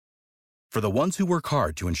For the ones who work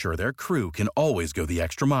hard to ensure their crew can always go the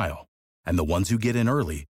extra mile, and the ones who get in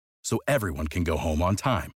early so everyone can go home on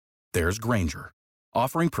time, there's Grainger,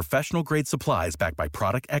 offering professional-grade supplies backed by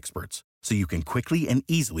product experts so you can quickly and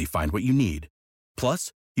easily find what you need.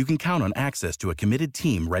 Plus, you can count on access to a committed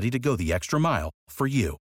team ready to go the extra mile for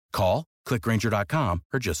you. Call, click Grainger.com,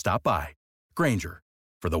 or just stop by. Grainger,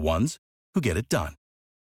 for the ones who get it done.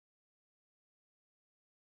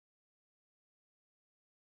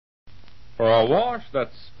 For a wash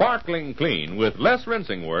that's sparkling clean with less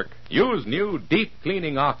rinsing work, use new Deep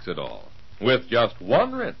Cleaning Oxidol. With just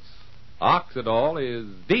one rinse, Oxidol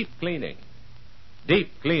is deep cleaning. Deep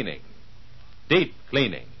cleaning. Deep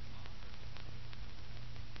cleaning.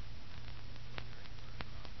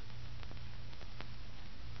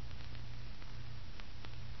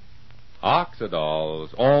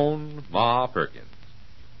 Oxidol's own Ma Perkins.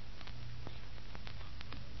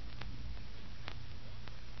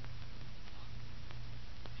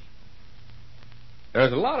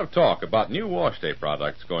 There's a lot of talk about new wash day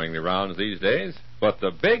products going the rounds these days, but the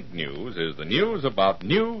big news is the news about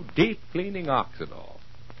new deep cleaning Oxidol.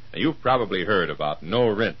 Now, you've probably heard about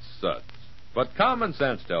no-rinse suds, but common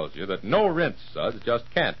sense tells you that no-rinse suds just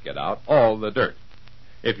can't get out all the dirt.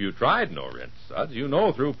 If you tried no-rinse suds, you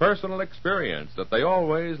know through personal experience that they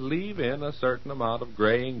always leave in a certain amount of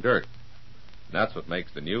graying dirt. And that's what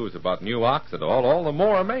makes the news about new Oxidol all the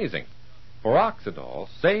more amazing. For Oxidol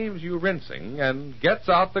saves you rinsing and gets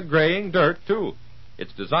out the graying dirt, too.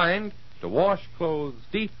 It's designed to wash clothes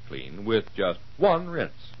deep clean with just one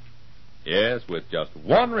rinse. Yes, with just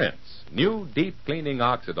one rinse, new deep cleaning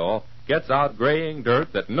Oxidol gets out graying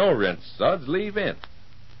dirt that no-rinse suds leave in.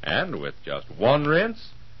 And with just one rinse,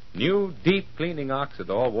 new deep cleaning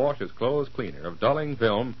Oxidol washes clothes cleaner of dulling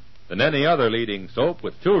film than any other leading soap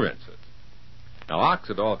with two rinses. Now,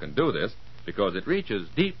 Oxidol can do this because it reaches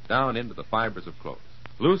deep down into the fibers of clothes,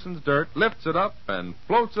 loosens dirt, lifts it up, and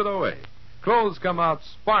floats it away. Clothes come out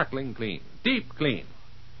sparkling clean, deep clean,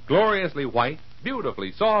 gloriously white,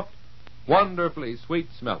 beautifully soft, wonderfully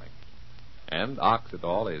sweet-smelling. And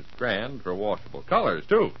Oxidol is grand for washable colors,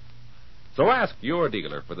 too. So ask your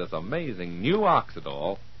dealer for this amazing new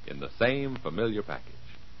Oxidol in the same familiar package.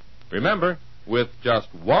 Remember, with just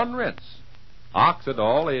one rinse,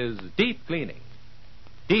 Oxidol is deep cleaning.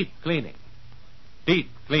 Deep cleaning.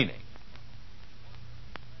 Deep cleaning.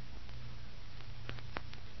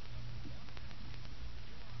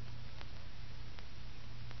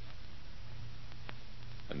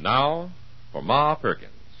 And now for Ma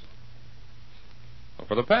Perkins. Well,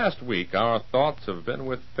 for the past week, our thoughts have been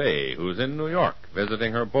with Fay, who's in New York,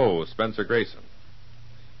 visiting her beau, Spencer Grayson.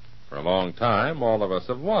 For a long time, all of us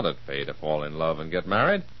have wanted Fay to fall in love and get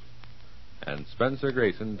married, and Spencer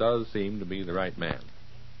Grayson does seem to be the right man.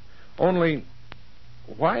 Only,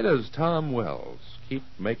 why does Tom Wells keep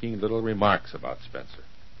making little remarks about Spencer?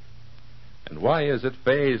 And why is it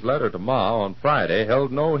Fay's letter to Ma on Friday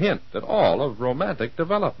held no hint at all of romantic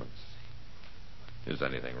developments? Is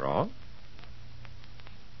anything wrong?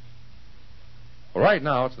 Well, right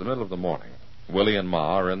now it's the middle of the morning. Willie and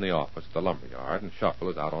Ma are in the office at the lumber yard, and Shuffle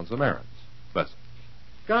is out on some errands. Listen.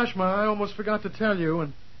 Gosh, Ma, I almost forgot to tell you,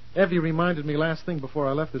 and Evie reminded me last thing before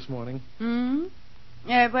I left this morning.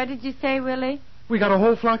 What did you say, Willie? We got a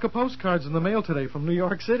whole flock of postcards in the mail today from New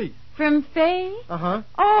York City. From Fay? Uh-huh.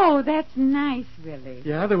 Oh, that's nice, Willie.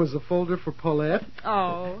 Yeah, there was a folder for Paulette.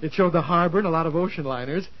 Oh. It showed the harbor and a lot of ocean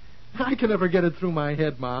liners. I can never get it through my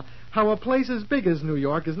head, Ma, how a place as big as New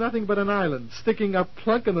York is nothing but an island sticking up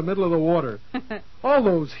plunk in the middle of the water. All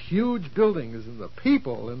those huge buildings and the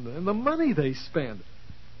people and the money they spend.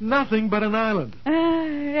 Nothing but an island.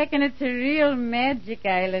 I reckon it's a real magic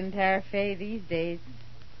island, our Fay, these days.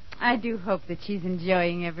 I do hope that she's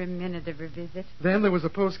enjoying every minute of her visit. Then there was a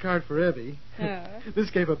postcard for Evie. Oh.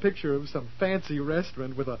 This gave a picture of some fancy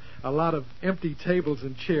restaurant with a lot of empty tables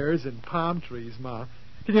and chairs and palm trees, Ma.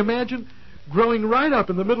 Can you imagine? Growing right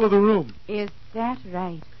up in the middle of the room. Is that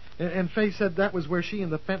right? And Fay said that was where she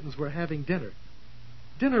and the Fentons were having dinner.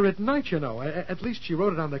 Dinner at night, you know. At least she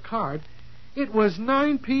wrote it on the card. It was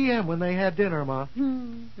 9 p.m. when they had dinner, Ma.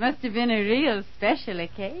 Must have been a real special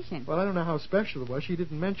occasion. Well, I don't know how special it was. She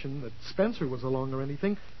didn't mention that Spencer was along or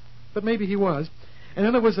anything, but maybe he was. And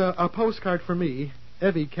then there was a postcard for me.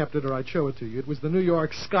 Evie kept it, or I'd show it to you. It was the New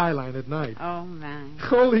York skyline at night. Oh, my.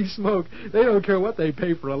 Holy smoke. They don't care what they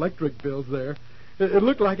pay for electric bills there. It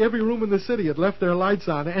looked like every room in the city had left their lights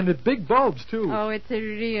on, and at big bulbs, too. Oh, it's a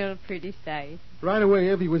real pretty sight. Right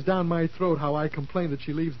away, Evie was down my throat how I complained that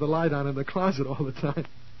she leaves the light on in the closet all the time.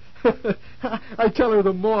 I tell her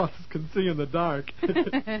the moths can see in the dark.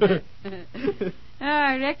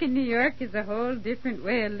 I reckon New York is a whole different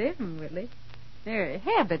way of living, Willie. Their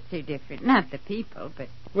habits are different, not the people, but...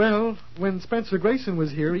 Well, when Spencer Grayson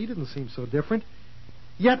was here, he didn't seem so different.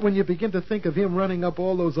 Yet when you begin to think of him running up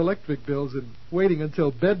all those electric bills and waiting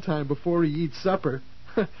until bedtime before he eats supper...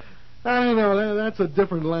 I don't know, that's a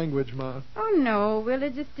different language, Ma. Oh, no, Willie,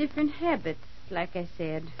 just different habits, like I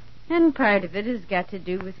said. And part of it has got to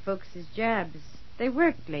do with folks' jobs. They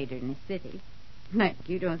work later in the city. Like,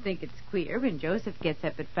 you don't think it's queer when Joseph gets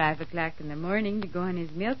up at 5 o'clock in the morning to go on his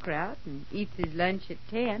milk route and eats his lunch at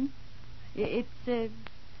 10. It's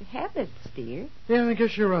habits, dear. Yeah, I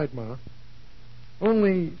guess you're right, Ma.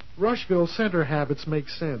 Only Rushville Center habits make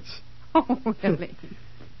sense. Oh, Willie.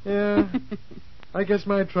 Yeah, I guess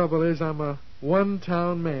my trouble is I'm a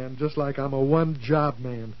one-town man, just like I'm a one-job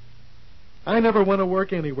man. I never want to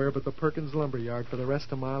work anywhere but the Perkins Lumberyard for the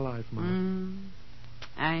rest of my life, Ma.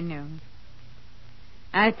 I know.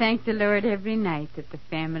 I thank the Lord every night that the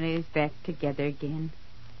family is back together again.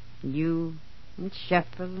 You and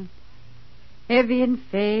Shuffle, and Evie and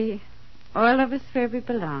Fay, all of us where we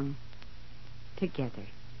belong, together.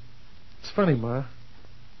 It's funny, Ma.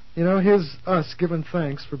 You know, here's us giving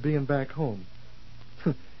thanks for being back home.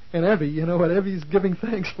 And Evie, you know what Evie's giving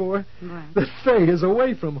thanks for? What? That Fay is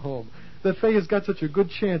away from home. That Fay has got such a good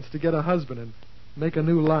chance to get a husband and make a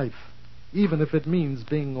new life, even if it means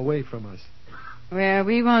being away from us. Well,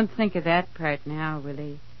 we won't think of that part now,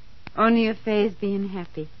 Willie. Only of Fay's being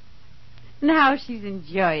happy. And how she's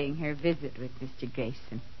enjoying her visit with Mr.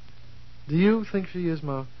 Grayson. Do you think she is,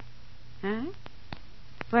 Ma? Huh?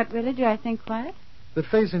 What, Willie? Do I think what? That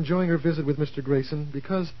Fay's enjoying her visit with Mr. Grayson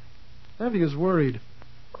because Evie is worried.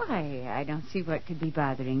 Why, I don't see what could be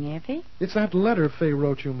bothering Evie. It's that letter Fay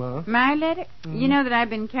wrote you, Ma. My letter? You know that I've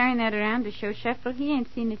been carrying that around to show Shuffle. He ain't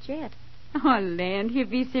seen it yet. Oh, land, he'll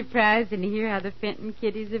be surprised and hear how the Fenton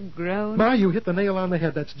kiddies have grown. Ma, you hit the nail on the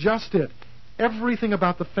head. That's just it. Everything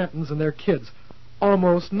about the Fentons and their kids.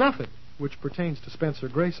 Almost nothing which pertains to Spencer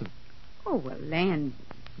Grayson. Oh, well, land,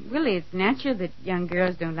 Willie, it's natural that young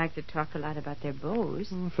girls don't like to talk a lot about their beaux.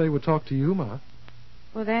 Fay would talk to you, Ma.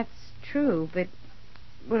 Well, that's true, but...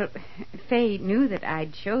 Well, Fay knew that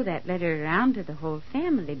I'd show that letter around to the whole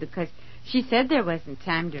family because she said there wasn't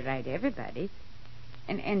time to write everybody.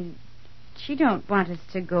 And she don't want us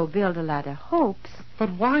to go build a lot of hopes.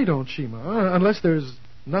 But why don't she, Ma? Unless there's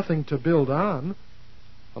nothing to build on.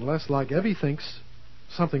 Unless, like Evie thinks,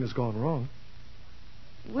 something has gone wrong.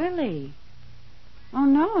 Willie. Oh,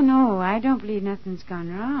 no, I don't believe nothing's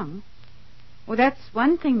gone wrong. Well, that's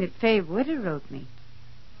one thing that Fay would have wrote me.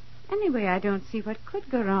 Anyway, I don't see what could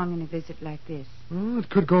go wrong in a visit like this. It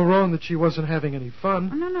could go wrong that she wasn't having any fun.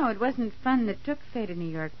 Oh, no, it wasn't fun that took Fay to New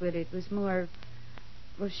York, Willie. It was more...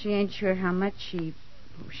 Well, she ain't sure how much she's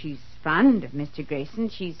fond of Mr. Grayson.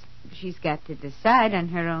 She's got to decide on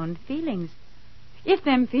her own feelings. If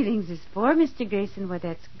them feelings is for Mr. Grayson, well,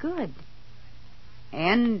 that's good.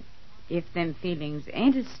 And if them feelings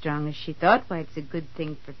ain't as strong as she thought, why, it's a good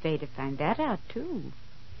thing for Fay to find that out, too.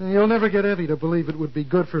 You'll never get Evie to believe it would be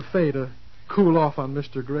good for Fay to cool off on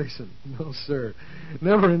Mr. Grayson. No, sir.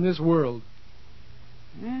 Never in this world.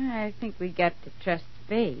 I think we got to trust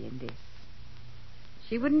Fay in this.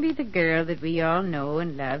 She wouldn't be the girl that we all know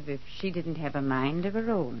and love if she didn't have a mind of her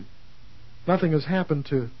own. Nothing has happened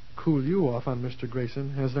to cool you off on Mr.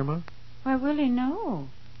 Grayson, has there, Ma? Why, Willie, no.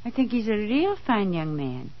 I think he's a real fine young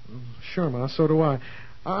man. Sure, Ma, so do I.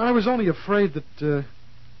 I was only afraid that,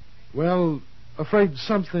 afraid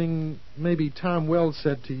something maybe Tom Wells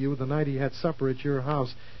said to you the night he had supper at your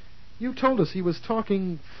house. You told us he was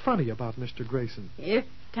talking funny about Mr. Grayson. If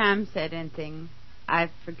Tom said anything,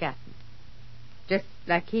 I've forgotten. Just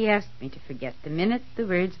like he asked me to forget the minute the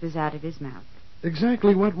words was out of his mouth.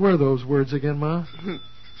 Exactly what were those words again, Ma?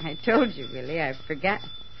 I told you, Willie, I've forgotten.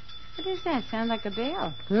 What is that? Sound like a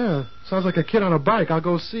bell? Yeah, sounds like a kid on a bike. I'll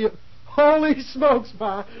go see it. Holy smokes,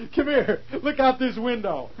 Ma. Come here. Look out this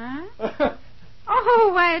window. Huh?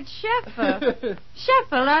 Oh, why, it's Shuffle.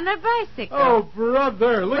 Shuffle on a bicycle. Oh,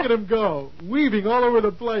 brother, look at him go. Weaving all over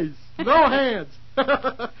the place. No hands.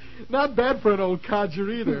 Not bad for an old codger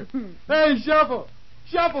either. Hey, Shuffle.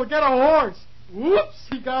 Shuffle, get a horse. Whoops,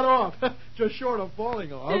 he got off. Just short of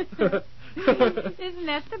falling off. Isn't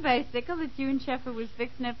that the bicycle that you and Shuffle was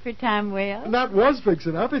fixing up for Tom Wales? That was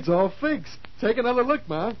fixing up. It's all fixed. Take another look,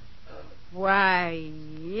 Ma. Why,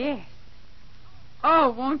 yes.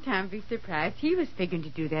 Oh, won't Tom be surprised? He was figuring to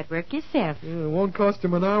do that work himself. Yeah, it won't cost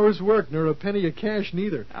him an hour's work, nor a penny of cash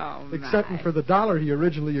neither. Oh, Excepting my. for the $1 he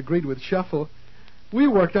originally agreed with Shuffle. We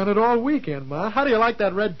worked on it all weekend, Ma. How do you like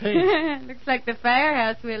that red paint? Looks like the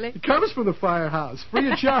firehouse, Willie. It comes from the firehouse. Free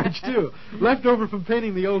of charge, too. Left over from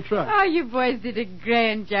painting the old truck. Oh, you boys did a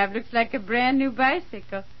grand job. Looks like a brand new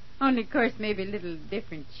bicycle. Only, of course, maybe a little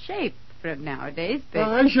different shape from nowadays, but...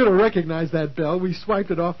 I should have recognized that bell. We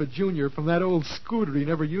swiped it off at Junior from that old scooter he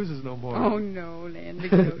never uses no more. Oh, no, Land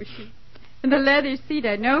Goshen. And the leather seat,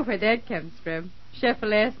 I know where that comes from.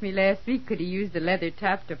 Sheffel asked me last week could he use the leather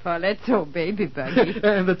top to Paulette's old baby buggy.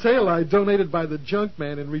 And the tail I donated by the junk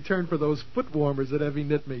man in return for those foot warmers that Evie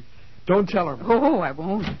knit me. Don't tell her. Oh, I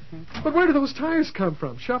won't. But where do those tires come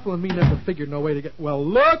from? Shuffle and me never figured no way to get... Well,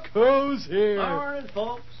 look who's here. Morning,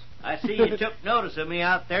 folks. I see you took notice of me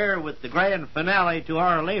out there with the grand finale to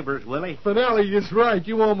our labors, Willie. Finale is right.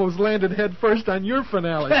 You almost landed head first on your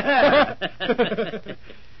finale.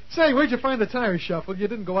 Say, where'd you find the tires, Shuffle? You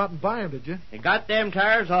didn't go out and buy them, did you? I got them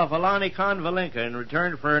tires off Alani Convalinka in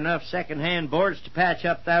return for enough second-hand boards to patch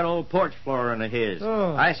up that old porch flooring of his.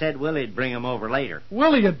 Oh. I said Willie'd bring 'em over later.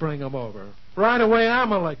 Willie'd bring them over. Right away,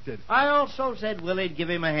 I'm elected. I also said Willie'd give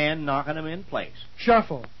him a hand knocking 'em in place.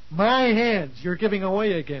 Shuffle, my hands you're giving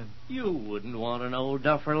away again. You wouldn't want an old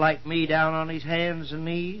duffer like me down on his hands and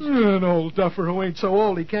knees. An old duffer who ain't so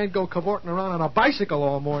old he can't go cavorting around on a bicycle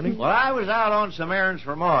all morning. Well, I was out on some errands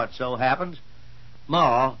for Ma, it so happens.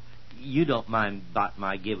 Ma, you don't mind about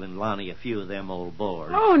my giving Lonnie a few of them old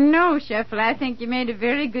boards. Oh, no, Sheffel. I think you made a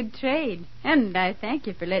very good trade. And I thank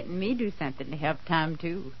you for letting me do something to help Tom,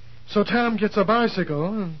 too. So Tom gets a bicycle,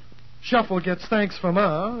 and Shuffle gets thanks from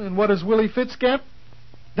Ma, and what does Willie Fitz get?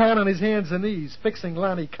 Down on his hands and knees, fixing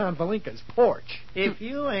Lonnie Convalinka's porch. If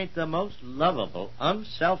you ain't the most lovable,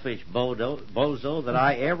 unselfish bozo that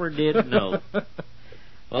I ever did know.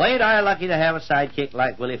 Well, ain't I lucky to have a sidekick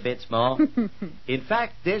like Willie Fitz, Ma? In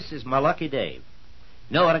fact, this is my lucky day.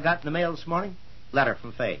 Know what I got in the mail this morning? Letter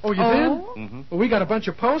from Faye. Oh, you did? Mm-hmm. Well, we got a bunch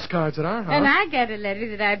of postcards at our house. And I got a letter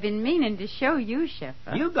that I've been meaning to show you,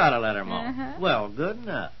 Sheffel. You got a letter, Ma. Uh-huh. Well, good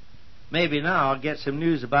enough. Maybe now I'll get some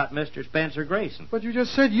news about Mr. Spencer Grayson. But you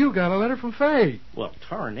just said you got a letter from Faye. Well,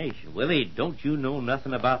 tarnation, Willie, don't you know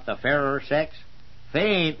nothing about the fairer sex?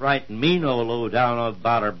 Faye ain't writing me no lowdown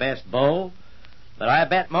about her best beau. But I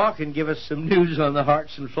bet Ma can give us some news on the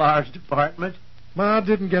Hearts and Flowers department. Ma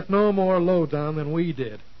didn't get no more lowdown than we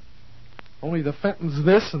did. Only the Fenton's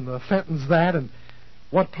this and the Fenton's that and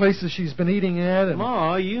what places she's been eating at and...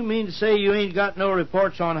 Ma, you mean to say you ain't got no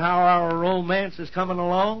reports on how our romance is coming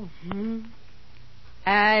along?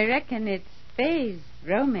 I reckon it's Faye's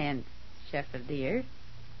romance, Sheffel, dear.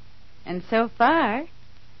 And so far,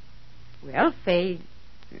 well, Faye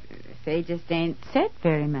just ain't said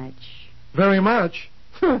very much. Very much?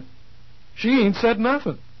 She ain't said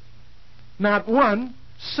nothing. Not one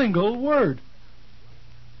single word.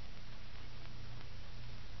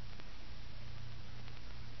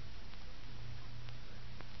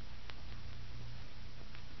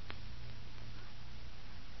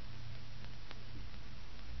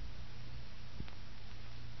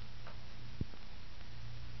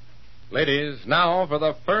 Ladies, now for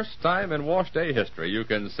the first time in wash day history, you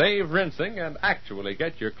can save rinsing and actually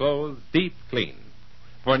get your clothes deep clean.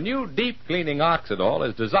 For new deep cleaning Oxidol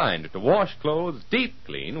is designed to wash clothes deep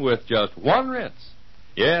clean with just one rinse.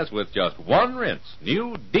 Yes, with just one rinse,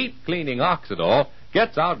 new deep cleaning Oxidol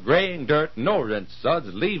gets out graying dirt no rinse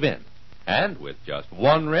suds leave in. And with just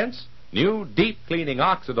one rinse, new deep cleaning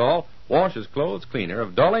Oxidol washes clothes cleaner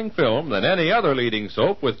of dulling film than any other leading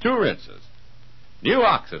soap with two rinses. New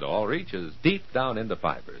Oxidol reaches deep down into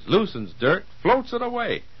fibers, loosens dirt, floats it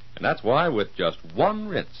away. And that's why with just one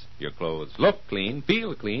rinse, your clothes look clean,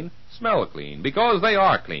 feel clean, smell clean, because they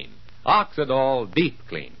are clean. Oxidol Deep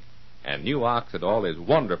Clean. And new Oxidol is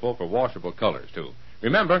wonderful for washable colors, too.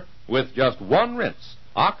 Remember, with just one rinse,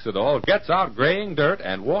 Oxidol gets out graying dirt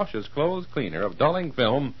and washes clothes cleaner of dulling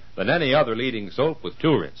film than any other leading soap with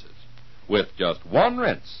two rinses. With just one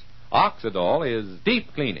rinse, Oxidol is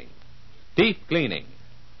deep cleaning. Deep cleaning.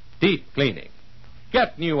 Deep cleaning.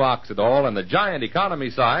 Get new Oxidol in the giant economy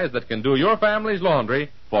size that can do your family's laundry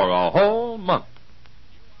for a whole month.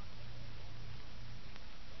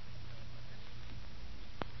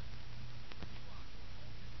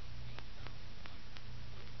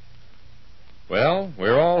 Well,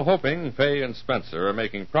 we're all hoping Faye and Spencer are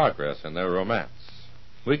making progress in their romance.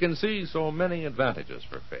 We can see so many advantages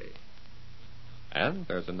for Faye. And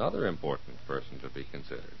there's another important person to be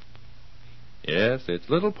considered. Yes, it's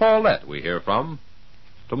little Paulette we hear from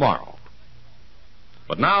tomorrow.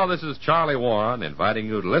 But now this is Charlie Warren inviting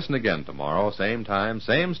you to listen again tomorrow, same time,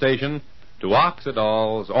 same station, to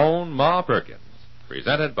Oxidol's own Ma Perkins,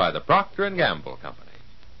 presented by the Procter & Gamble Company.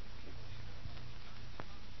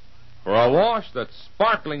 For a wash that's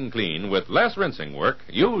sparkling clean with less rinsing work,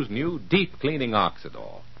 use new Deep Cleaning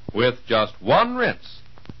Oxidol. With just one rinse,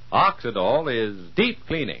 Oxidol is deep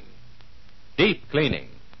cleaning. Deep cleaning.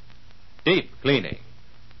 Deep cleaning.